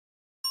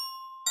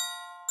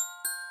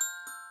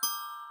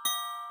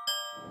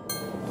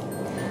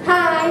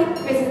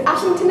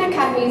Ashington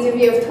Academy's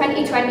review of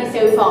 2020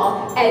 so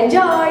far.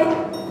 Enjoy!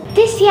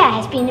 This year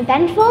has been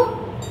eventful,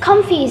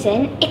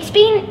 confusing, it's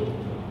been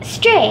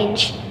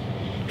strange.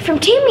 From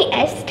 2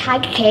 meters to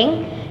Tiger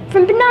King,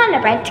 from banana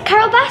bread to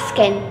Carol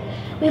Baskin.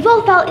 We've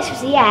all felt this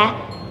was a year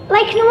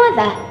like no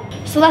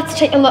other. So let's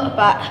take a look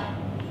back.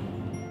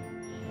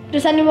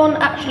 Does anyone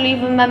actually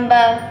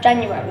remember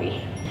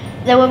January?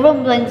 There were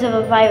rumblings of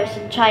a virus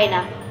in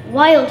China,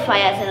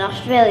 wildfires in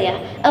Australia,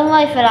 and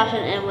life at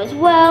Ashington was,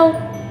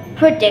 well,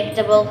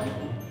 predictable.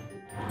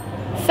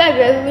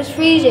 February was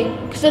freezing,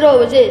 because it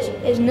always is,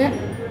 isn't it?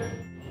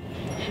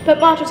 But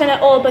March was when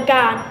it all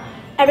began.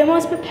 Everyone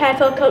was prepared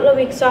for a couple of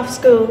weeks off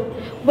school.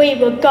 We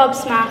were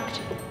gobsmacked.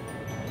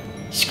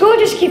 School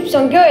just keeps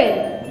on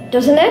going,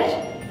 doesn't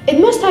it? It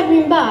must have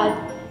been bad.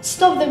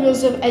 Stop the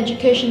wheels of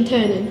education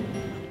turning.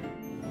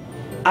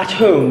 At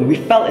home, we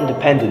felt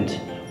independent.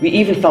 We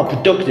even felt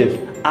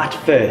productive at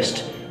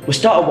first. We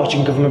started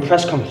watching government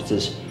press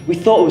conferences. We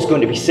thought it was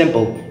going to be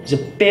simple. It was a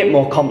bit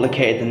more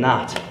complicated than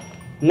that.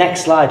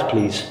 Next slide,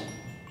 please.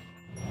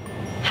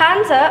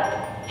 Hands up.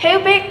 Who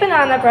baked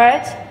banana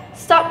bread?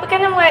 Stop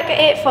beginning work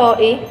at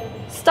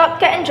 8:40. Stop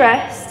getting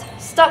dressed.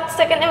 Stop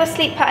sticking to a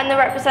sleep pattern that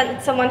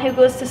represented someone who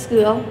goes to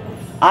school.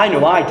 I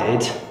know I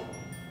did.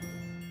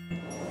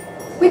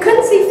 We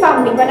couldn't see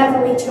family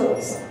whenever we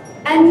chose,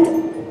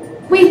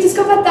 and we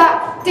discovered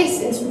that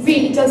distance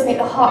really does make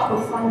the heart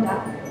go fonder.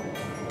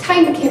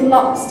 Time became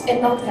lost in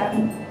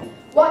lockdown.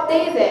 What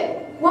day is it?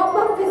 What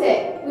month is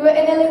it? We were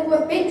in a limbo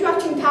of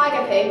binge-watching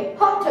Tiger King,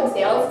 hot tub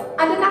sales,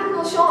 and a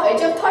national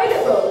shortage of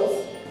toilet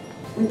rolls.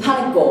 We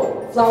panic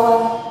bought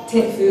flour,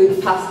 tin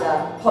food,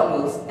 pasta, hot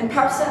noodles, and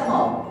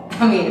paracetamol.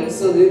 I mean, it was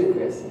so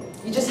ludicrous.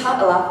 You just had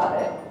to laugh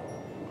at it.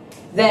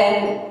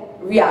 Then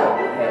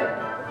reality hit.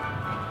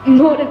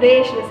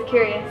 Motivation is a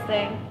curious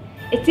thing.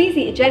 It's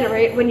easy to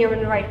generate when you're in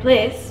the right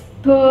place,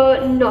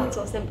 but not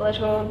so simple at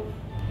home.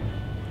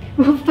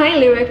 We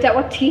finally worked out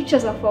what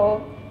teachers are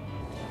for.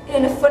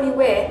 In a funny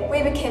way,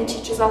 we became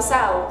teachers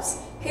ourselves.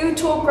 Who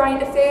taught Brian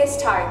to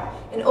FaceTime,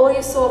 and all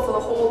you saw for the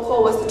whole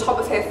call was the top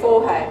of her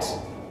forehead?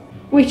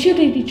 We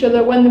tutored each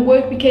other when the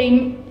work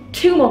became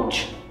too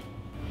much.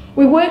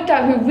 We worked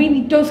out who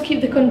really does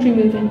keep the country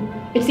moving.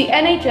 It's the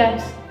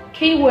NHS,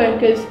 key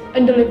workers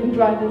and delivery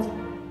drivers.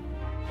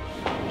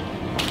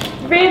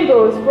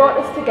 Rainbows brought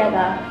us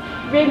together.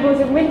 Rainbows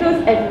and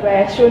windows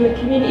everywhere, showing the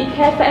community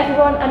cared for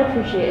everyone and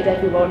appreciated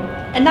everyone.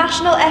 A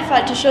national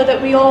effort to show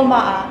that we all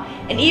matter.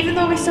 And even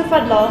though we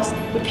suffered loss,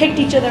 we picked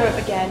each other up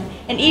again.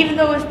 And even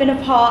though we've been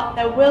apart,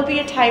 there will be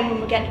a time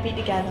when we get to be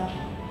together.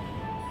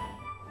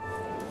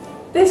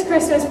 This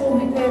Christmas won't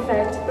be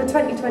perfect, but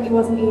 2020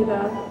 wasn't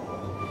either.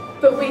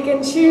 But we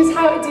can choose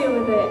how to deal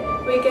with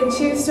it. We can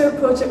choose to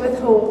approach it with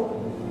hope.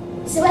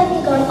 So whether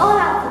you're going all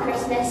out for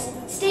Christmas,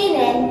 staying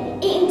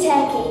in, eating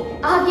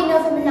turkey, arguing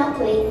over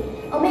Monopoly,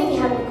 or maybe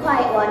having a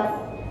quiet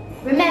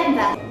one,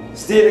 remember,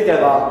 stay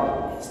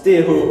together,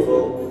 stay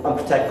hopeful, and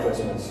protect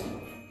Christmas.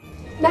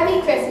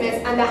 Merry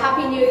Christmas and a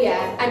Happy New Year,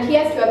 and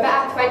here's to a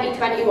better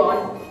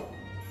 2021.